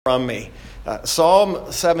From me.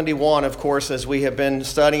 Psalm 71, of course, as we have been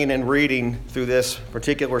studying and reading through this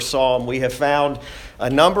particular psalm, we have found a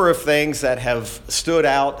number of things that have stood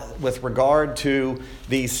out with regard to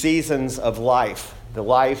these seasons of life, the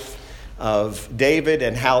life of David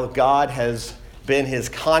and how God has been his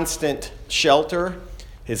constant shelter,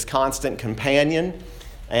 his constant companion,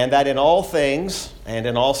 and that in all things and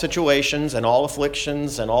in all situations and all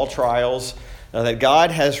afflictions and all trials, that God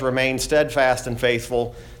has remained steadfast and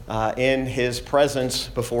faithful in his presence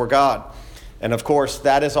before God. And of course,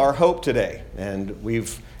 that is our hope today. And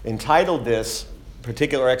we've entitled this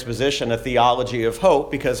particular exposition, A Theology of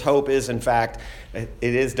Hope, because hope is, in fact, it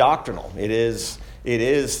is doctrinal. It is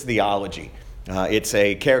theology. It's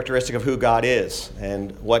a characteristic of who God is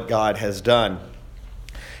and what God has done.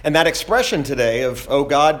 And that expression today of, "O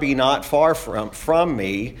God, be not far from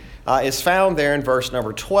me," is found there in verse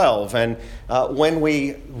number 12. And when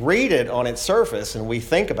we read it on its surface and we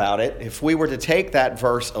think about it, if we were to take that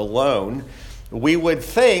verse alone, we would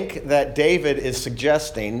think that David is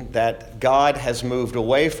suggesting that God has moved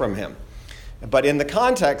away from him. But in the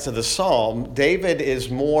context of the psalm, David is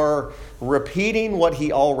more repeating what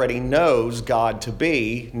he already knows God to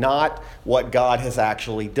be, not what God has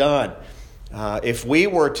actually done. If we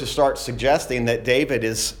were to start suggesting that David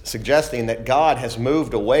is suggesting that God has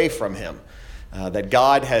moved away from him, that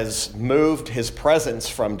God has moved his presence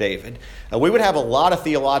from David, we would have a lot of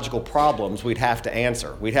theological problems we'd have to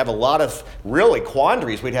answer. We'd have a lot of really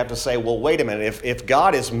quandaries. We'd have to say, well, wait a minute, if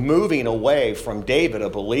God is moving away from David, a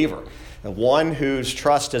believer, one whose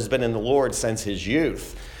trust has been in the Lord since his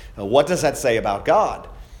youth, what does that say about God?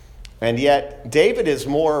 And yet, David is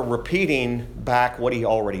more repeating back what he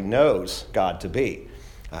already knows God to be.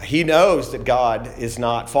 He knows that God is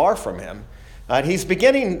not far from him. He's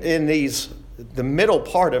beginning in the middle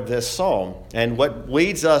part of this psalm. And what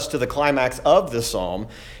leads us to the climax of the psalm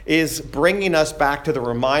is bringing us back to the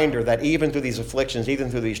reminder that even through these afflictions, even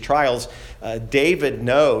through these trials, David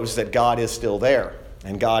knows that God is still there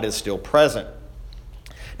and God is still present.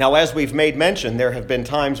 Now, as we've made mention, there have been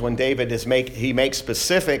times when David makes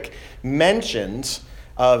specific mentions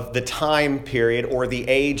of the time period or the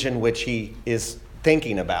age in which he is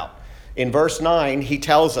thinking about. In verse 9, he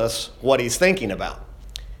tells us what he's thinking about.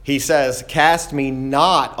 He says, "Cast me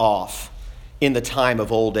not off in the time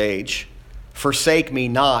of old age. Forsake me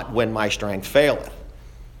not when my strength faileth."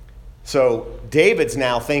 So David's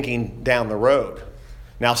now thinking down the road.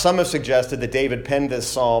 Now, some have suggested that David penned this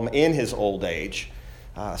psalm in his old age.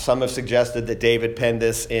 Some have suggested that David penned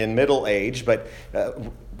this in middle age, but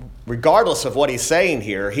regardless of what he's saying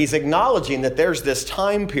here, he's acknowledging that there's this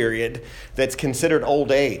time period that's considered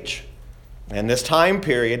old age. And this time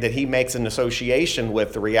period that he makes an association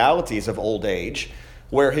with the realities of old age,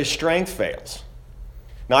 where his strength fails.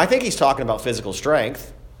 Now, I think he's talking about physical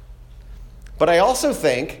strength, but I also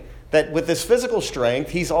think that with this physical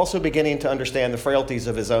strength, he's also beginning to understand the frailties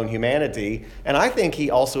of his own humanity. And I think he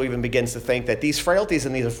also even begins to think that these frailties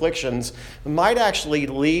and these afflictions might actually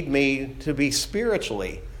lead me to feel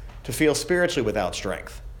spiritually without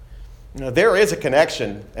strength. You know, there is a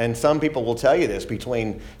connection, and some people will tell you this,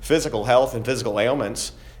 between physical health and physical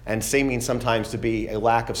ailments and seeming sometimes to be a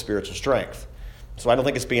lack of spiritual strength. So I don't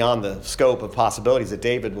think it's beyond the scope of possibilities that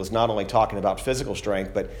David was not only talking about physical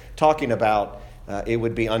strength, but talking about it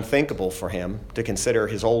would be unthinkable for him to consider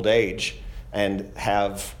his old age and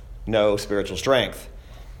have no spiritual strength.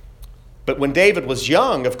 But when David was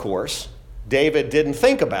young, of course, David didn't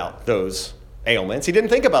think about those ailments. He didn't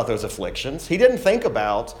think about those afflictions. He didn't think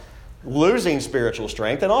about losing spiritual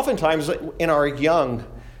strength. And oftentimes in our young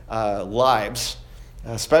lives,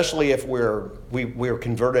 especially if we're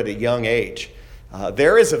converted at a young age,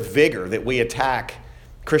 there is a vigor that we attack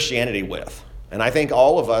Christianity with. And I think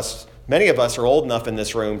many of us are old enough in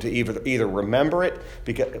this room to either remember it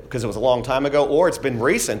because it was a long time ago, or it's been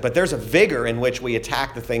recent, but there's a vigor in which we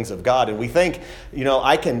attack the things of God. And we think,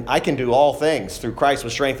 I can do all things through Christ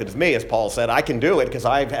which strengtheneth me, as Paul said. I can do it because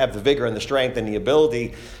I have the vigor and the strength and the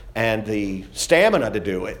ability and the stamina to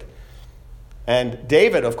do it. And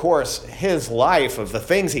David, of course, his life of the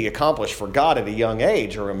things he accomplished for God at a young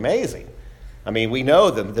age are amazing. I mean, we know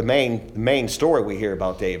the main story we hear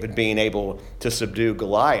about David being able to subdue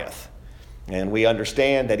Goliath. And we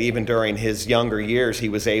understand that even during his younger years, he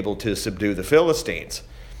was able to subdue the Philistines.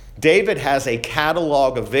 David has a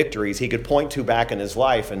catalog of victories he could point to back in his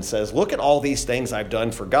life and says, look at all these things I've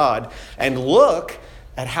done for God, and look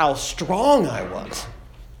at how strong I was.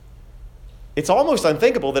 It's almost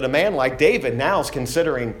unthinkable that a man like David now is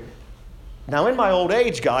considering, now in my old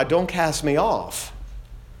age, God, don't cast me off.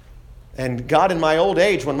 And God, in my old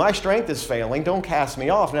age, when my strength is failing, don't cast me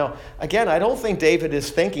off. Now, again, I don't think David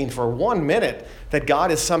is thinking for 1 minute that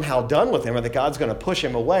God is somehow done with him or that God's going to push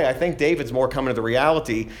him away. I think David's more coming to the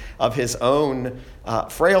reality of his own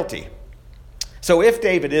frailty. So if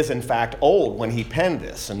David is, in fact, old when he penned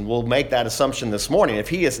this, and we'll make that assumption this morning, if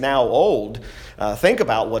he is now old, think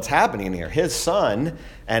about what's happening here. His son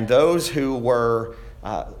and those who were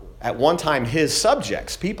at one time his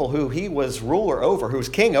subjects, people who he was ruler over, who's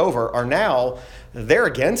king over, are now, they're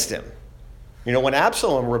against him. You know, when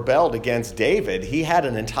Absalom rebelled against David, he had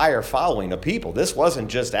an entire following of people. This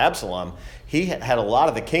wasn't just Absalom. He had a lot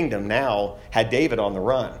of the kingdom now, had David on the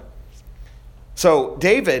run. So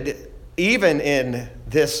David, even in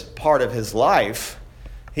this part of his life,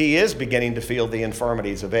 he is beginning to feel the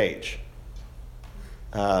infirmities of age.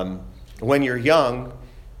 When you're young,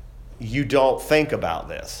 you don't think about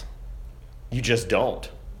this. You just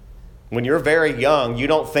don't. When you're very young, you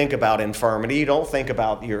don't think about infirmity. You don't think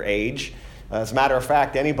about your age. As a matter of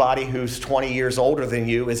fact, anybody who's 20 years older than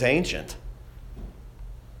you is ancient.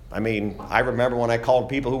 I mean, I remember when I called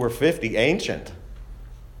people who were 50 ancient.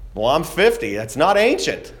 Well, I'm 50. That's not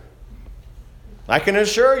ancient. I can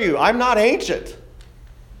assure you, I'm not ancient.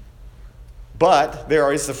 But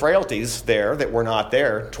there is the frailties there that were not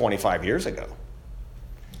there 25 years ago.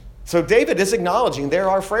 So David is acknowledging there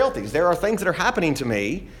are frailties. There are things that are happening to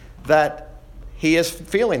me that he is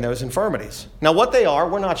feeling those infirmities. Now, what they are,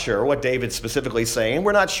 we're not sure what David's specifically saying.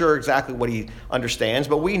 We're not sure exactly what he understands,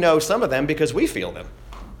 but we know some of them because we feel them.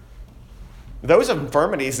 Those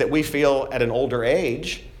infirmities that we feel at an older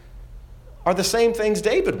age are the same things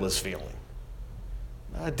David was feeling.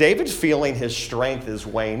 David's feeling his strength is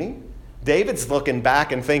waning. David's looking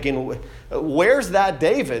back and thinking, where's that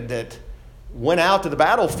David that went out to the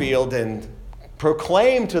battlefield and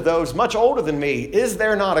proclaimed to those much older than me, is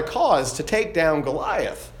there not a cause to take down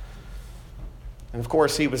Goliath? And of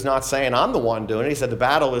course, he was not saying, I'm the one doing it. He said, the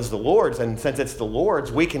battle is the Lord's, and since it's the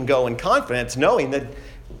Lord's, we can go in confidence knowing that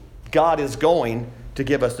God is going to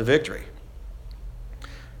give us the victory.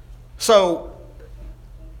 So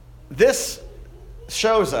this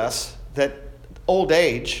shows us that old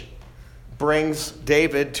age brings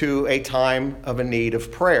David to a time of a need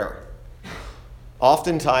of prayer.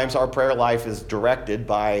 Oftentimes, our prayer life is directed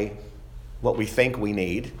by what we think we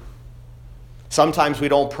need. Sometimes we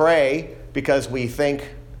don't pray because we think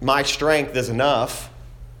my strength is enough.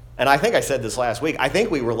 And I think I said this last week. I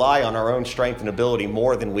think we rely on our own strength and ability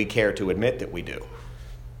more than we care to admit that we do.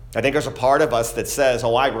 I think there's a part of us that says,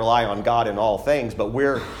 I rely on God in all things. But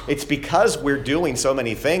it's because we're doing so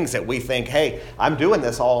many things that we think, hey, I'm doing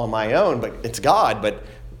this all on my own, but it's God. But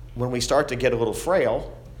when we start to get a little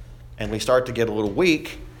frail, and we start to get a little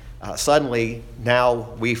weak, suddenly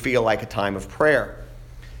now we feel like a time of prayer.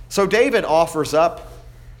 So David offers up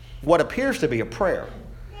what appears to be a prayer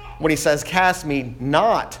when he says, cast me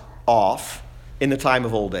not off in the time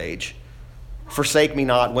of old age, forsake me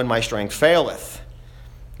not when my strength faileth.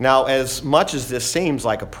 Now, as much as this seems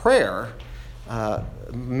like a prayer,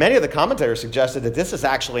 many of the commentators suggested that this is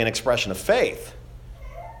actually an expression of faith.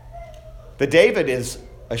 That David is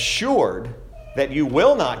assured that you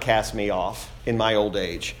will not cast me off in my old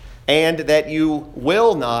age, and that you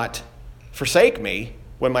will not forsake me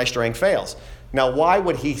when my strength fails. Now, why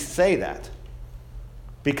would he say that?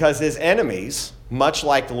 Because his enemies, much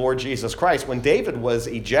like the Lord Jesus Christ, when David was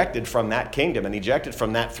ejected from that kingdom and ejected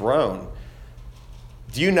from that throne,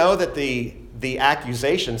 do you know that the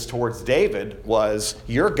accusations towards David was,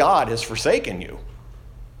 your God has forsaken you?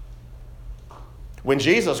 When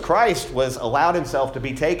Jesus Christ was allowed himself to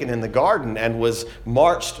be taken in the garden and was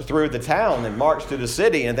marched through the town and marched through the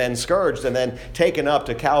city and then scourged and then taken up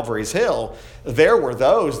to Calvary's Hill, there were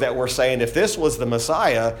those that were saying if this was the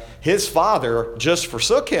Messiah, his father just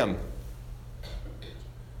forsook him.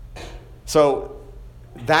 So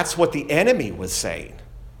that's what the enemy was saying.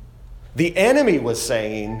 The enemy was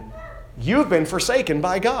saying, you've been forsaken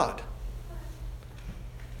by God.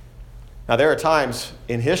 Now, there are times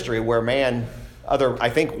in history where I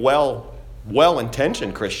think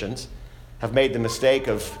well-intentioned Christians have made the mistake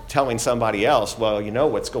of telling somebody else, well, you know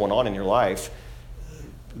what's going on in your life.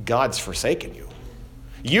 God's forsaken you.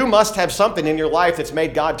 You must have something in your life that's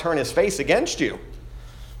made God turn his face against you.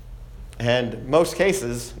 And most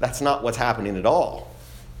cases, that's not what's happening at all.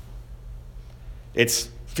 It's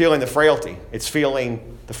feeling the frailty. It's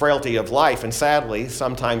feeling the frailty of life. And sadly,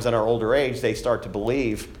 sometimes in our older age, they start to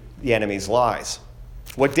believe the enemy's lies.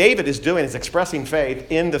 What David is doing is expressing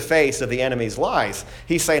faith in the face of the enemy's lies.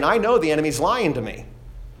 He's saying, I know the enemy's lying to me.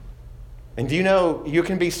 And do you know, you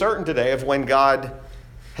can be certain today of when God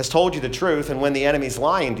has told you the truth and when the enemy's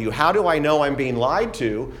lying to you? How do I know I'm being lied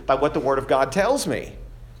to? By what the Word of God tells me.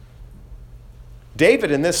 David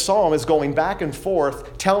in this psalm is going back and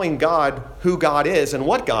forth telling God who God is and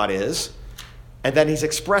what God is, and then he's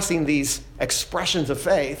expressing these expressions of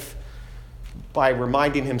faith by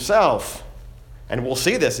reminding himself, and we'll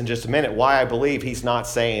see this in just a minute, why I believe he's not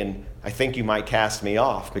saying, I think you might cast me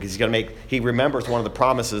off, because he remembers one of the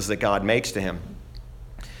promises that God makes to him.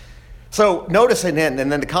 So notice and then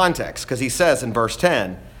the context, because he says in verse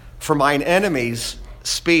 10, for mine enemies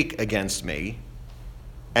speak against me,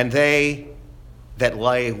 and they that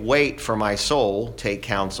lay wait for my soul take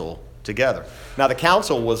counsel together. Now the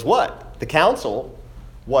counsel was what? The counsel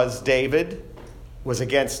was David was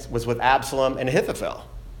with Absalom and Ahithophel.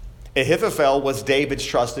 Ahithophel was David's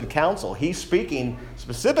trusted counsel. He's speaking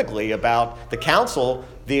specifically about the counsel,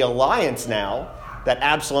 the alliance now that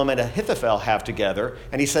Absalom and Ahithophel have together.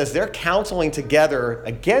 And he says they're counseling together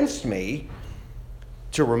against me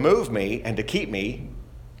to remove me and to keep me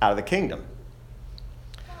out of the kingdom.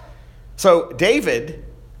 So David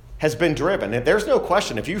has been driven. And there's no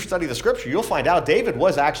question, if you study the scripture, you'll find out David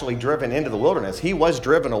was actually driven into the wilderness. He was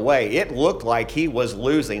driven away. It looked like he was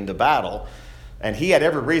losing the battle. And he had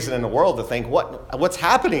every reason in the world to think, what's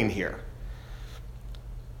happening here?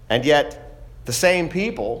 And yet, the same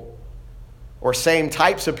people, or same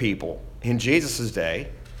types of people in Jesus'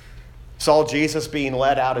 day, saw Jesus being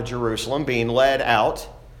led out of Jerusalem, being led out,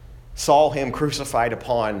 saw him crucified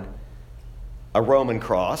upon a Roman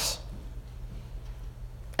cross,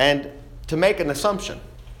 and to make an assumption,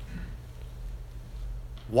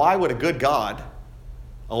 why would a good God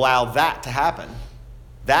allow that to happen?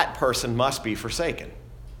 That person must be forsaken.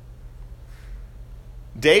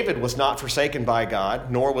 David was not forsaken by God,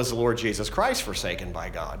 nor was the Lord Jesus Christ forsaken by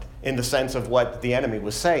God, in the sense of what the enemy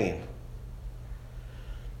was saying.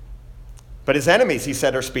 But his enemies, he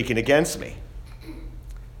said, are speaking against me.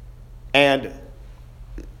 And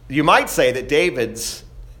you might say that David's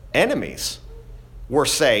enemies were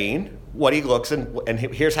saying what he looks, and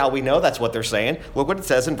here's how we know that's what they're saying. Look what it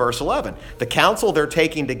says in verse 11. The counsel they're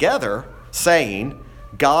taking together, saying,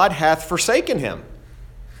 God hath forsaken him.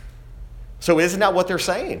 So isn't that what they're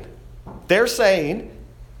saying? They're saying,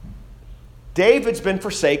 David's been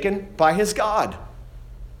forsaken by his God.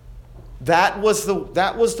 That was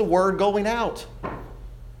the word going out.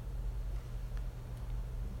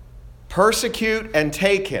 Persecute and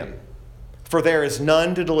take him, for there is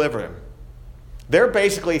none to deliver him. They're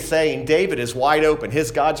basically saying David is wide open.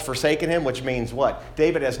 His God's forsaken him, which means what?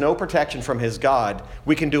 David has no protection from his God.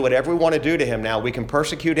 We can do whatever we want to do to him now. We can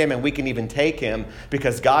persecute him and we can even take him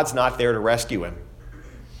because God's not there to rescue him.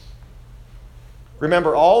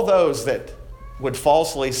 Remember, all those that would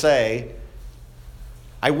falsely say,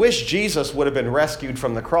 I wish Jesus would have been rescued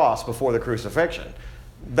from the cross before the crucifixion.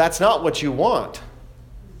 That's not what you want.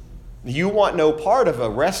 You want no part of a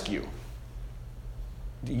rescue.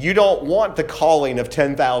 You don't want the calling of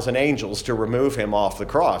 10,000 angels to remove him off the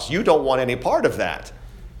cross. You don't want any part of that.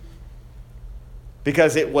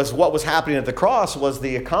 Because it was what was happening at the cross was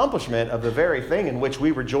the accomplishment of the very thing in which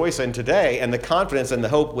we rejoice in today, and the confidence and the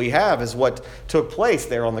hope we have is what took place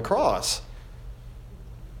there on the cross.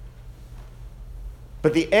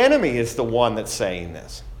 But the enemy is the one that's saying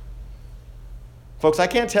this. Folks, I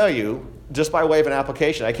can't tell you, just by way of an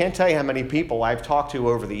application, I can't tell you how many people I've talked to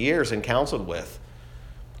over the years and counseled with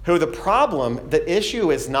who the issue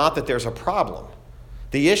is not that there's a problem.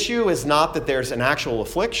 The issue is not that there's an actual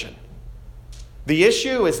affliction. The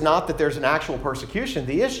issue is not that there's an actual persecution.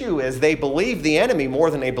 The issue is they believe the enemy more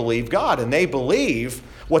than they believe God, and they believe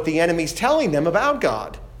what the enemy's telling them about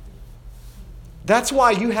God. That's why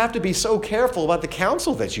you have to be so careful about the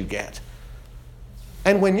counsel that you get.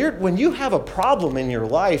 And when you have a problem in your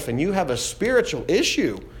life and you have a spiritual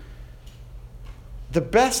issue, the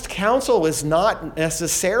best counsel is not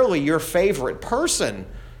necessarily your favorite person,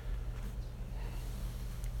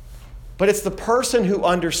 but it's the person who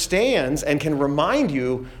understands and can remind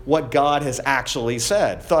you what God has actually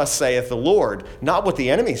said. Thus saith the Lord, not what the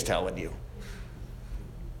enemy's telling you.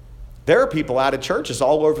 There are people out of churches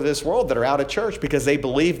all over this world that are out of church because they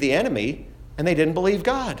believed the enemy and they didn't believe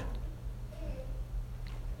God.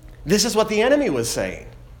 This is what the enemy was saying.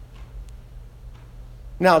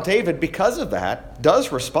 Now, David, because of that,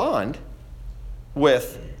 does respond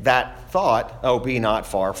with that thought, oh, be not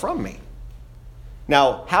far from me.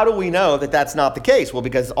 Now, how do we know that that's not the case? Well,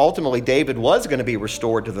 because ultimately David was going to be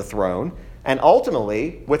restored to the throne. And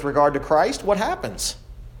ultimately, with regard to Christ, what happens?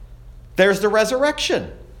 There's the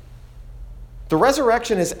resurrection. The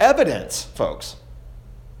resurrection is evidence, folks,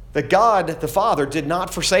 that God the Father did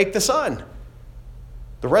not forsake the Son.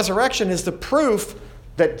 The resurrection is the proof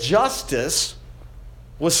that justice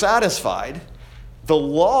was satisfied, the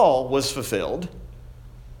law was fulfilled,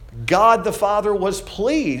 God the Father was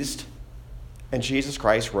pleased, and Jesus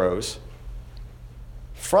Christ rose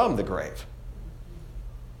from the grave.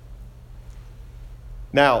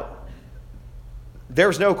 Now,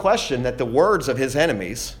 there's no question that the words of his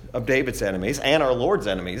enemies, of David's enemies, and our Lord's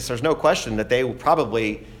enemies, there's no question that they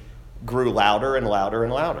probably grew louder and louder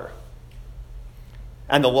and louder.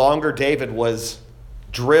 And the longer David was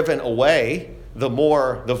driven away, the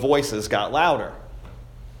more the voices got louder,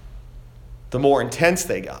 the more intense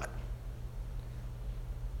they got,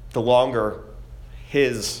 the longer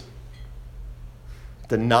his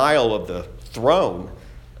denial of the throne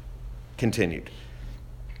continued.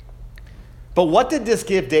 But what did this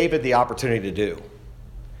give David the opportunity to do?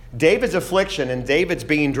 David's affliction and David's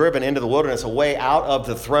being driven into the wilderness away out of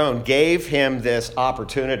the throne gave him this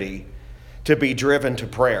opportunity to be driven to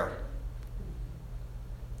prayer.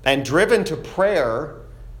 And driven to prayer,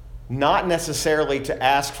 not necessarily to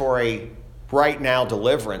ask for a right now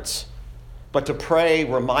deliverance, but to pray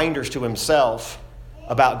reminders to himself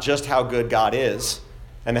about just how good God is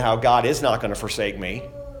and how God is not going to forsake me.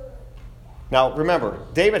 Now, remember,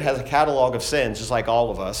 David has a catalog of sins just like all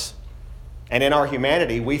of us. And in our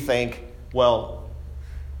humanity, we think, well,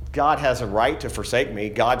 God has a right to forsake me.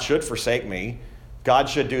 God should forsake me. God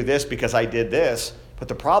should do this because I did this. But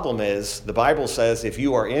the problem is, the Bible says if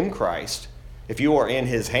you are in Christ, if you are in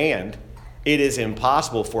his hand, it is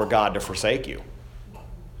impossible for God to forsake you.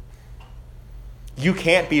 You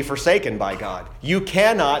can't be forsaken by God. You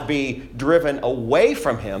cannot be driven away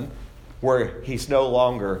from him where he's no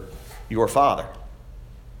longer your Father.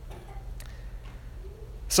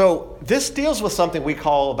 So this deals with something we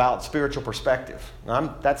call about spiritual perspective.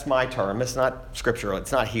 That's my term. It's not scriptural.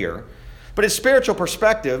 It's not here. But it's spiritual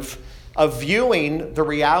perspective of viewing the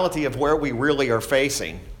reality of where we really are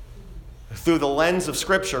facing through the lens of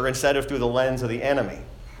Scripture instead of through the lens of the enemy.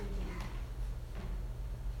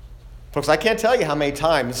 Folks, I can't tell you how many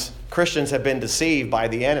times Christians have been deceived by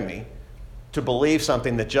the enemy to believe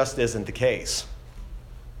something that just isn't the case.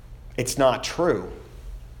 It's not true.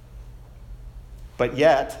 But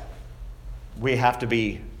yet, we have to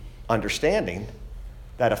be understanding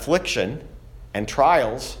that affliction and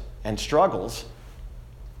trials and struggles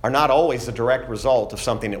are not always the direct result of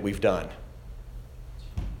something that we've done.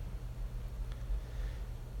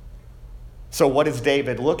 So what is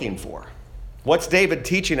David looking for? What's David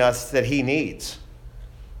teaching us that he needs?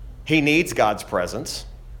 He needs God's presence.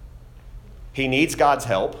 He needs God's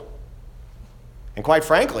help. And quite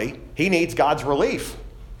frankly, he needs God's relief.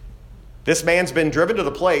 This man's been driven to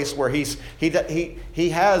the place where he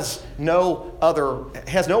has no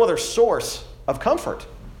other source of comfort.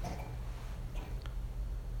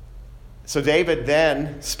 So David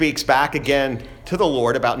then speaks back again to the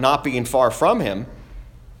Lord about not being far from him,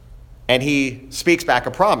 and he speaks back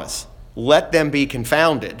a promise. Let them be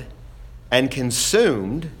confounded and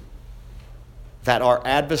consumed that are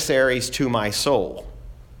adversaries to my soul.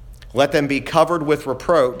 Let them be covered with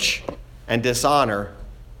reproach and dishonor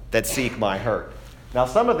that seek my hurt. Now,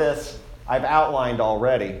 some of this I've outlined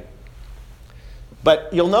already,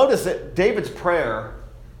 but you'll notice that David's prayer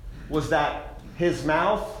was that his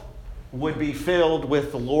mouth would be filled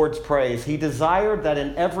with the Lord's praise. He desired that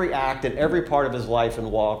in every act, in every part of his life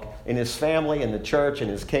and walk, in his family, in the church, in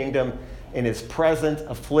his kingdom, in his present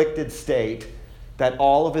afflicted state, that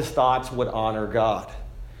all of his thoughts would honor God.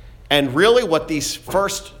 And really what these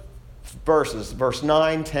first verses, verse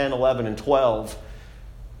 9, 10, 11, and 12,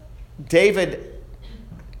 David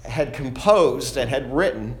had composed and had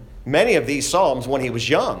written many of these psalms when he was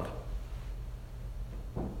young.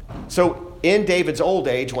 So in David's old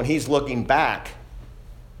age, when he's looking back,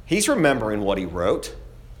 he's remembering what he wrote.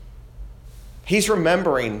 He's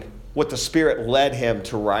remembering what the Spirit led him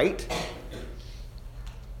to write.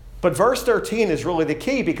 But verse 13 is really the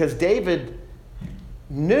key because David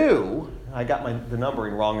knew, I got the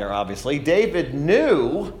numbering wrong there obviously, David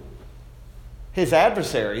knew his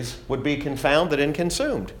adversaries would be confounded and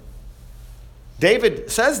consumed. David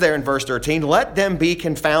says there in verse 13, let them be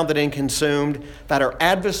confounded and consumed that are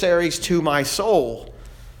adversaries to my soul.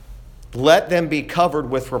 Let them be covered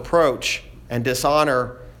with reproach and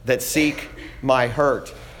dishonor that seek my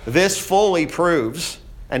hurt. This fully proves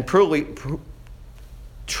and truly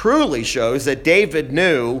shows that David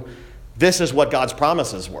knew this is what God's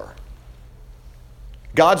promises were.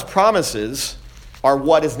 God's promises are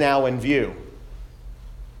what is now in view.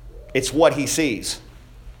 It's what he sees.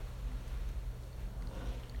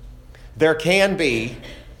 There can be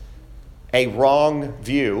a wrong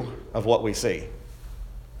view of what we see.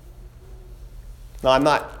 Now, I'm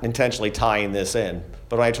not intentionally tying this in,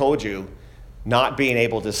 but when I told you not being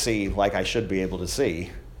able to see like I should be able to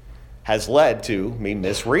see has led to me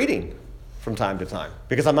misreading from time to time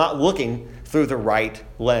because I'm not looking through the right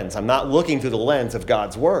lens. I'm not looking through the lens of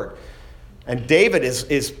God's word. And David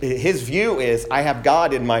his view is, I have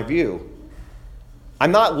God in my view.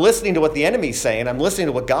 I'm not listening to what the enemy's saying. I'm listening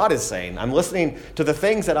to what God is saying. I'm listening to the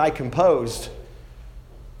things that I composed.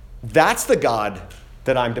 That's the God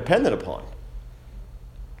that I'm dependent upon.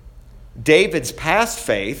 David's past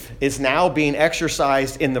faith is now being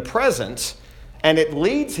exercised in the present, and it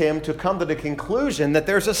leads him to come to the conclusion that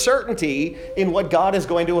there's a certainty in what God is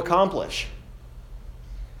going to accomplish.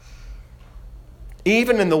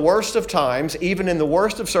 Even in the worst of times, even in the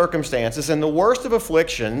worst of circumstances, in the worst of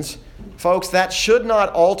afflictions, folks, that should not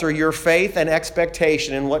alter your faith and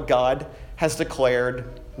expectation in what God has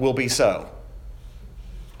declared will be so.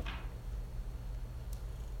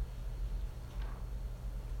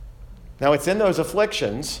 Now, it's in those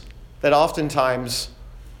afflictions that oftentimes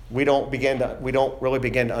we don't really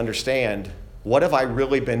begin to understand, what have I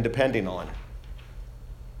really been depending on?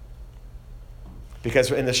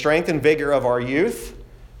 Because in the strength and vigor of our youth,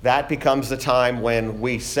 that becomes the time when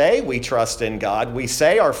we say we trust in God, we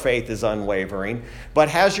say our faith is unwavering, but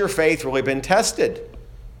has your faith really been tested?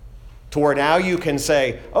 To where now you can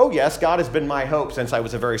say, oh yes, God has been my hope since I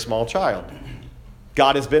was a very small child.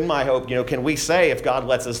 God has been my hope. Can we say, if God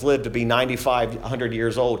lets us live to be 95, 100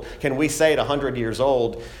 years old, can we say at 100 years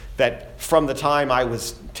old that from the time I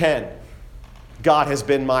was 10, God has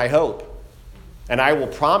been my hope? And I will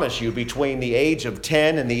promise you, between the age of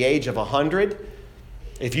 10 and the age of 100,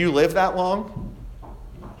 if you live that long,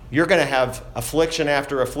 you're going to have affliction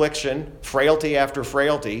after affliction, frailty after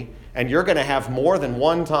frailty, and you're going to have more than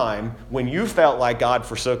one time when you felt like God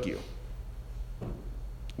forsook you.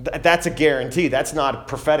 That's a guarantee. That's not a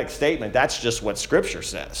prophetic statement. That's just what Scripture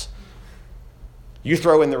says. You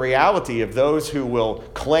throw in the reality of those who will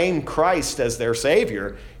claim Christ as their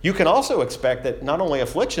Savior, you can also expect that not only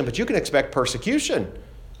affliction, but you can expect persecution.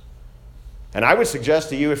 And I would suggest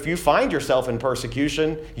to you, if you find yourself in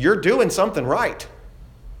persecution, you're doing something right.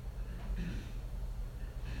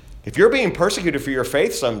 If you're being persecuted for your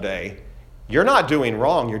faith someday, you're not doing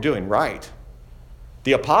wrong, you're doing right.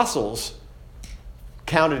 The apostles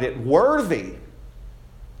counted it worthy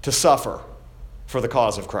to suffer for the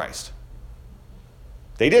cause of Christ.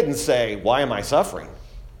 They didn't say, why am I suffering?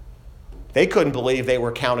 They couldn't believe they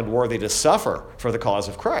were counted worthy to suffer for the cause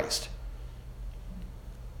of Christ.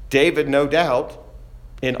 David, no doubt,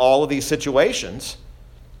 in all of these situations,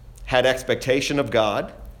 had expectation of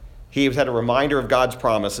God. He had a reminder of God's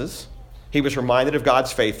promises. He was reminded of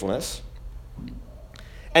God's faithfulness.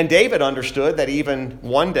 And David understood that even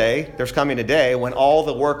one day, there's coming a day when all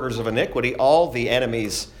the workers of iniquity, all the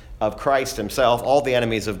enemies of Christ himself, all the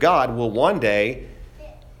enemies of God, will one day,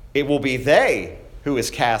 it will be they who is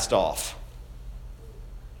cast off.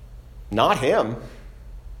 Not him.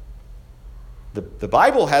 The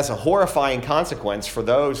Bible has a horrifying consequence for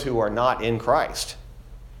those who are not in Christ.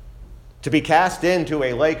 To be cast into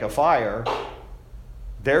a lake of fire,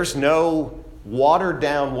 there's no watered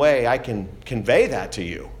down way I can convey that to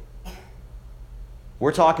you.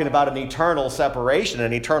 We're talking about an eternal separation,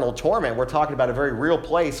 an eternal torment. We're talking about a very real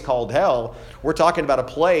place called hell. We're talking about a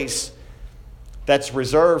place that's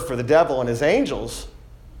reserved for the devil and his angels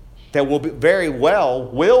that will be, very well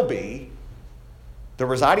will be the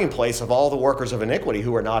residing place of all the workers of iniquity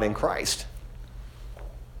who are not in Christ.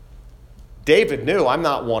 David knew, I'm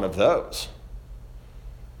not one of those.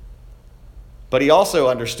 But he also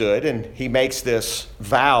understood, and he makes this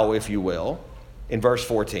vow, if you will, in verse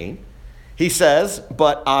 14. He says,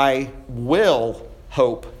 but I will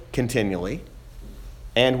hope continually,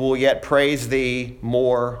 and will yet praise thee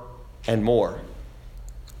more and more.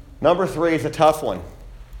 Number 3 is a tough one,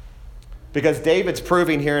 because David's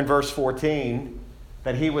proving here in verse 14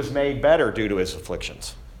 that he was made better due to his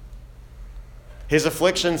afflictions. His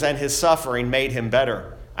afflictions and his suffering made him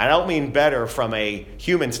better. I don't mean better from a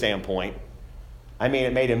human standpoint. I mean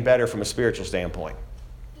it made him better from a spiritual standpoint.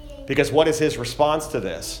 Because what is his response to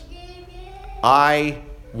this? I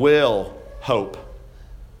will hope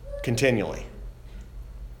continually,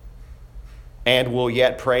 and will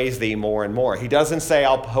yet praise thee more and more. He doesn't say,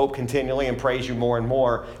 I'll hope continually and praise you more and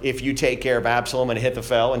more if you take care of Absalom and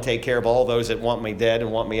Ahithophel and take care of all those that want me dead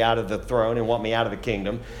and want me out of the throne and want me out of the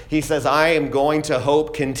kingdom. He says, I am going to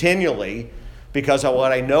hope continually because of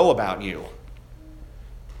what I know about you.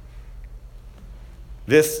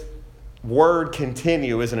 This word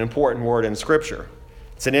continue is an important word in Scripture.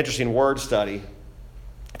 It's an interesting word study.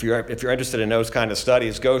 If you're interested in those kind of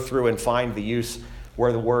studies, go through and find the use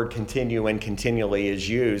where the word continue and continually is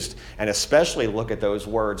used, and especially look at those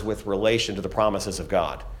words with relation to the promises of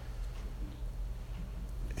God.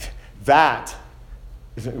 That,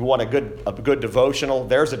 if you want a good devotional,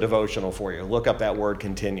 there's a devotional for you. Look up that word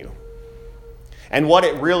continue. And what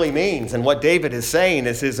it really means, and what David is saying,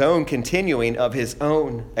 is his own continuing of his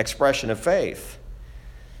own expression of faith.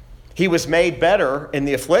 He was made better in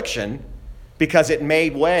the affliction because it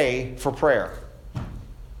made way for prayer.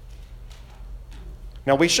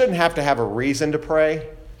 Now, we shouldn't have to have a reason to pray,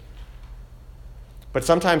 but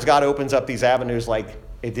sometimes God opens up these avenues like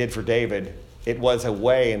it did for David. It was a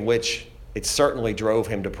way in which it certainly drove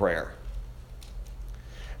him to prayer.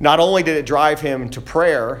 Not only did it drive him to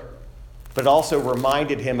prayer, but it also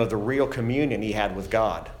reminded him of the real communion he had with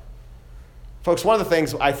God. Folks, one of the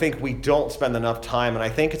things I think we don't spend enough time, and I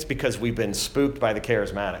think it's because we've been spooked by the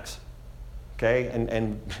charismatics, okay?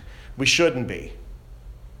 And we shouldn't be.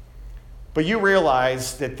 But you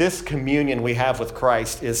realize that this communion we have with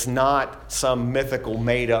Christ is not some mythical,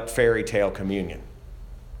 made-up fairy tale communion.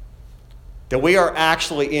 That we are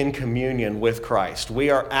actually in communion with Christ. We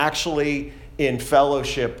are actually in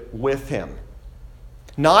fellowship with him.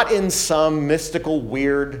 Not in some mystical,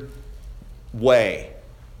 weird way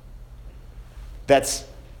that's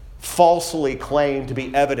falsely claimed to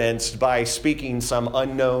be evidenced by speaking some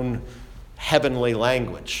unknown heavenly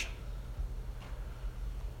language.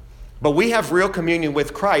 But we have real communion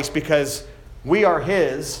with Christ because we are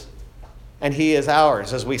his and he is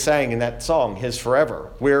ours, as we sang in that song, His Forever.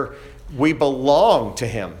 We belong to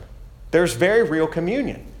him. There's very real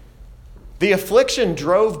communion. The affliction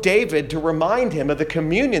drove David to remind him of the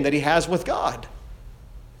communion that he has with God.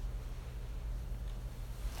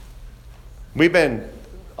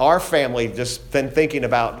 Our family just been thinking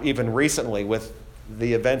about, even recently with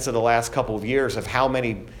the events of the last couple of years, of how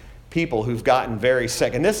many people who've gotten very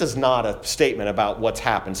sick. And this is not a statement about what's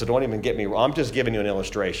happened, so don't even get me wrong. I'm just giving you an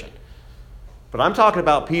illustration. But I'm talking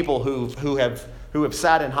about people who have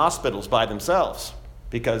sat in hospitals by themselves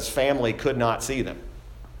because family could not see them.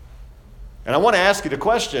 And I want to ask you the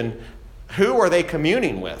question, who are they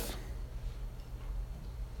communing with?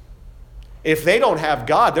 If they don't have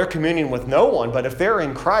God, they're communing with no one. But if they're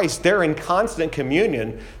in Christ, they're in constant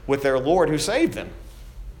communion with their Lord who saved them.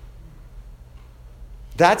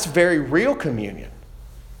 That's very real communion.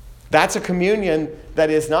 That's a communion that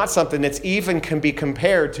is not something that's even can be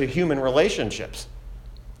compared to human relationships.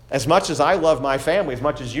 As much as I love my family, as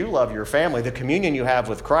much as you love your family, the communion you have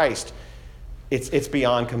with Christ, it's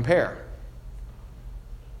beyond compare.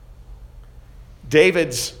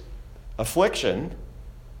 David's affliction,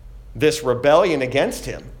 this rebellion against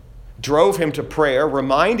him, drove him to prayer,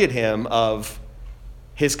 reminded him of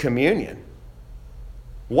his communion.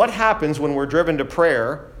 What happens when we're driven to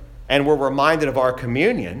prayer and we're reminded of our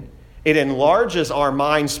communion? It enlarges our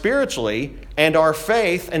mind spiritually, and our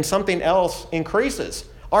faith and something else increases.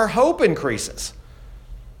 Our hope increases.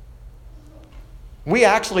 We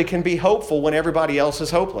actually can be hopeful when everybody else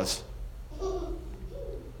is hopeless.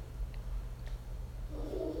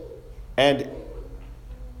 And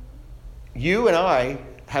you and I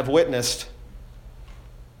have witnessed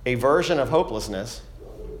a version of hopelessness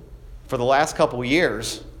for the last couple of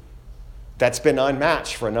years that's been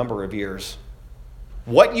unmatched for a number of years.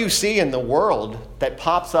 What you see in the world that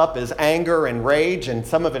pops up is anger and rage, and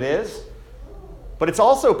some of it is. But it's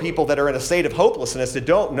also people that are in a state of hopelessness that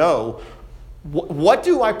don't know, what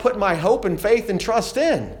do I put my hope and faith and trust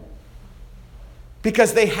in?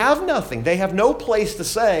 Because they have nothing. They have no place to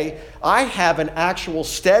say, I have an actual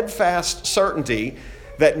steadfast certainty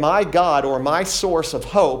that my God or my source of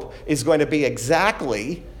hope is going to be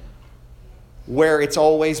exactly where it's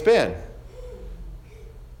always been.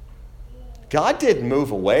 God didn't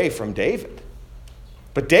move away from David.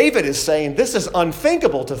 But David is saying, this is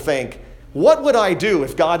unthinkable to think, what would I do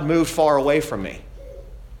if God moved far away from me?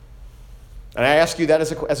 And I ask you that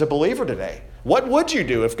as a believer today. What would you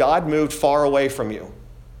do if God moved far away from you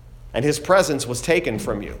and his presence was taken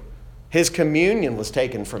from you? His communion was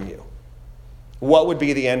taken from you. What would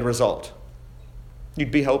be the end result?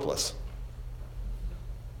 You'd be hopeless.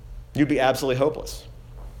 You'd be absolutely hopeless.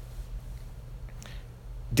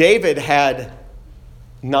 David had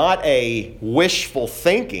not a wishful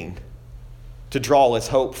thinking to draw his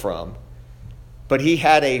hope from, but he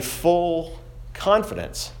had a full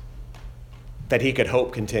confidence that he could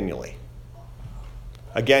hope continually.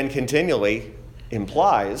 Again, continually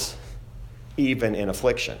implies even in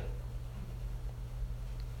affliction.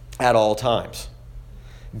 At all times.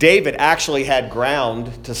 David actually had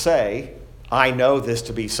ground to say, I know this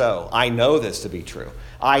to be so. I know this to be true.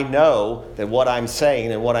 I know that what I'm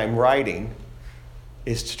saying and what I'm writing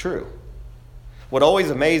is true. What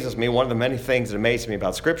always amazes me, one of the many things that amazes me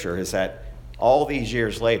about Scripture, is that all these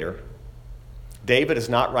years later, David is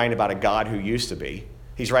not writing about a God who used to be.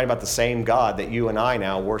 He's writing about the same God that you and I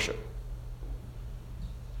now worship.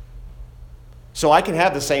 So I can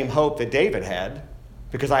have the same hope that David had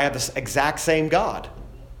because I have the exact same God.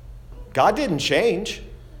 God didn't change.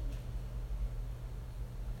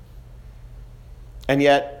 And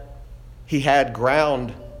yet, he had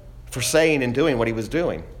ground for saying and doing what he was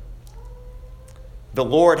doing. The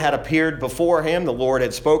Lord had appeared before him. The Lord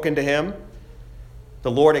had spoken to him.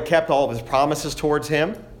 The Lord had kept all of his promises towards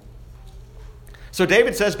him. So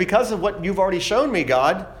David says, because of what you've already shown me,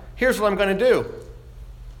 God, here's what I'm going to do.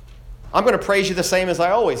 I'm going to praise you the same as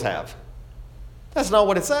I always have. That's not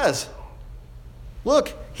what it says.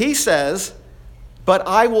 Look, he says, but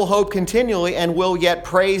I will hope continually and will yet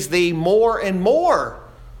praise thee more and more.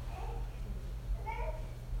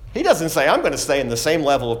 He doesn't say, I'm going to stay in the same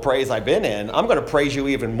level of praise I've been in. I'm going to praise you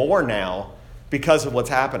even more now because of what's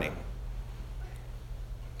happening.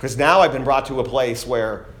 Because now I've been brought to a place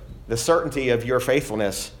where the certainty of your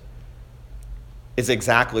faithfulness is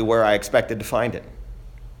exactly where I expected to find it.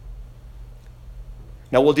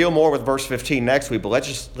 Now, we'll deal more with verse 15 next week, but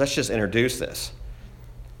let's just introduce this.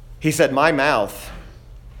 He said, my mouth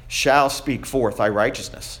shall speak forth thy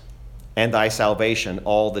righteousness and thy salvation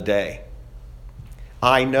all the day.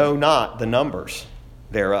 I know not the numbers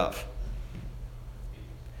thereof.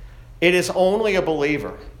 It is only a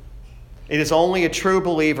believer, it is only a true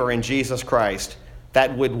believer in Jesus Christ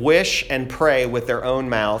that would wish and pray with their own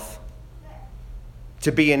mouth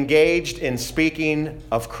to be engaged in speaking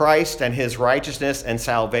of Christ and his righteousness and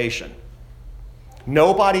salvation.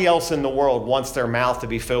 Nobody else in the world wants their mouth to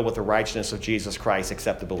be filled with the righteousness of Jesus Christ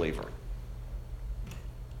except the believer.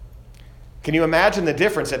 Can you imagine the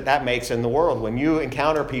difference that makes in the world when you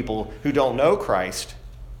encounter people who don't know Christ?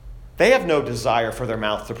 They have no desire for their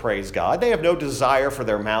mouth to praise God. They have no desire for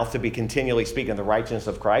their mouth to be continually speaking of the righteousness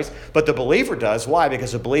of Christ. But the believer does. Why?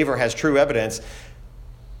 Because the believer has true evidence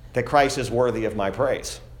that Christ is worthy of my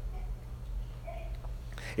praise.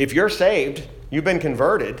 If you're saved, you've been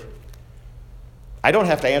converted, I don't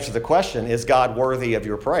have to answer the question, is God worthy of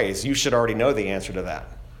your praise? You should already know the answer to that.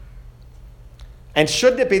 And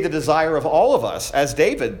shouldn't it be the desire of all of us, as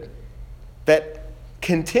David, that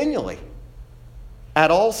continually,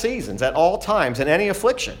 at all seasons, at all times, in any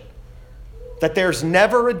affliction, that there's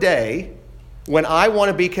never a day when I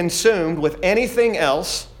want to be consumed with anything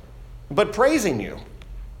else but praising you?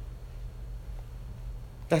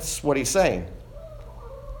 That's what he's saying.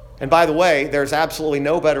 And by the way, there's absolutely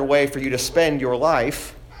no better way for you to spend your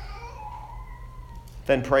life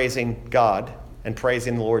than praising God and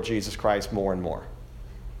praising the Lord Jesus Christ more and more.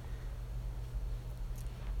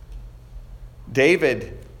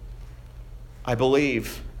 David, I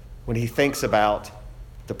believe, when he thinks about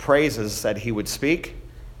the praises that he would speak,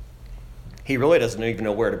 he really doesn't even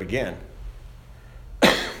know where to begin.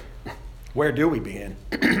 Where do we begin?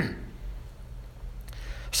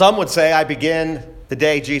 Some would say, I begin the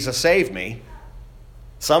day Jesus saved me.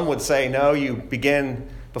 Some would say, no, you begin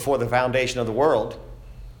before the foundation of the world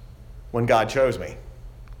when God chose me.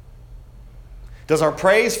 Does our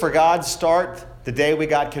praise for God start the day we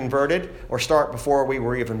got converted or start before we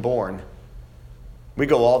were even born? We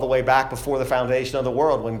go all the way back before the foundation of the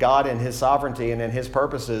world when God in his sovereignty and in his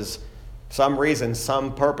purposes, some reason,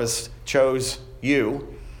 some purpose chose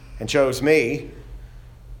you and chose me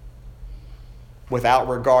without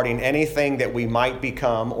regarding anything that we might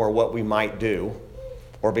become or what we might do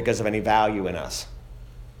or because of any value in us.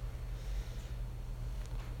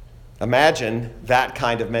 Imagine that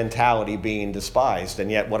kind of mentality being despised,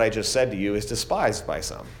 and yet what I just said to you is despised by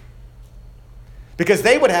some. Because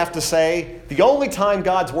they would have to say, the only time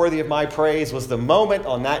God's worthy of my praise was the moment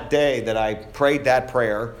on that day that I prayed that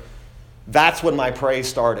prayer. That's when my praise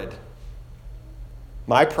started.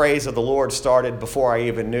 My praise of the Lord started before I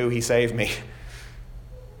even knew he saved me.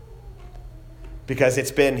 Because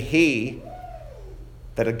it's been he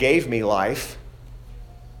that gave me life.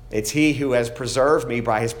 It's he who has preserved me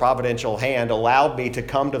by his providential hand, allowed me to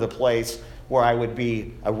come to the place where I would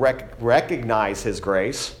be recognize his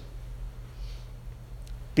grace,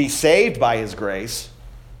 be saved by his grace,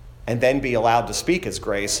 and then be allowed to speak his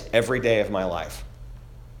grace every day of my life.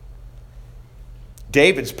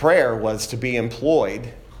 David's prayer was to be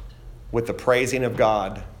employed with the praising of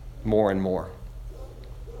God more and more.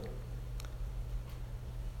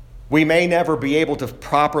 We may never be able to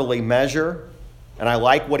properly measure, and I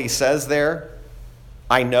like what he says there,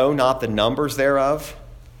 I know not the numbers thereof.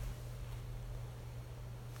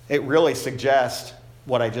 It really suggests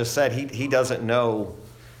what I just said. He doesn't know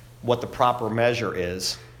what the proper measure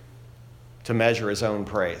is. to measure his own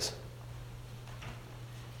praise.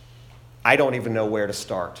 I don't even know where to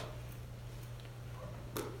start.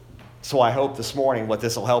 So I hope this morning what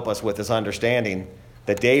this will help us with is understanding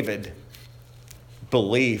that David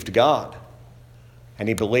believed God. And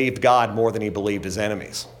he believed God more than he believed his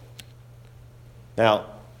enemies. Now,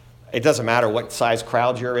 it doesn't matter what size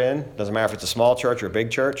crowd you're in. It doesn't matter if it's a small church or a big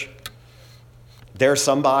church. There's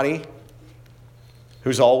somebody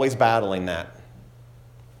who's always battling that.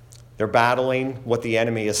 They're battling what the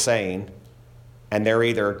enemy is saying, and they're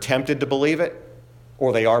either tempted to believe it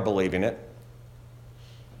or they are believing it.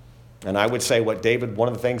 And I would say one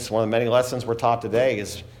of the many lessons we're taught today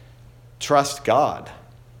is trust God.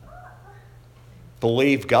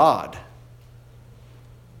 Believe God.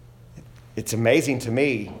 It's amazing to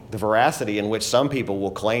me the veracity in which some people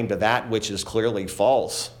will claim to that which is clearly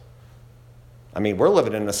false. I mean, we're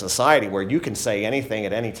living in a society where you can say anything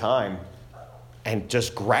at any time and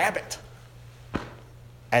just grab it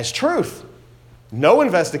as truth. No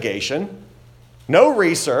investigation, no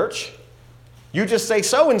research. You just say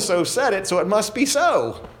so-and-so said it, so it must be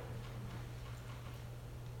so.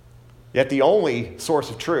 Yet the only source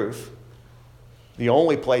of truth, the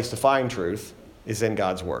only place to find truth, is in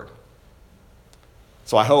God's Word.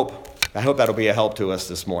 So I hope that'll be a help to us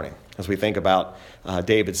this morning as we think about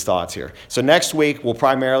David's thoughts here. So next week, we'll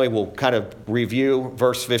kind of review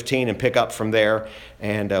verse 15 and pick up from there,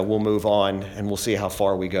 and we'll move on, and we'll see how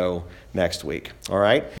far we go next week. All right?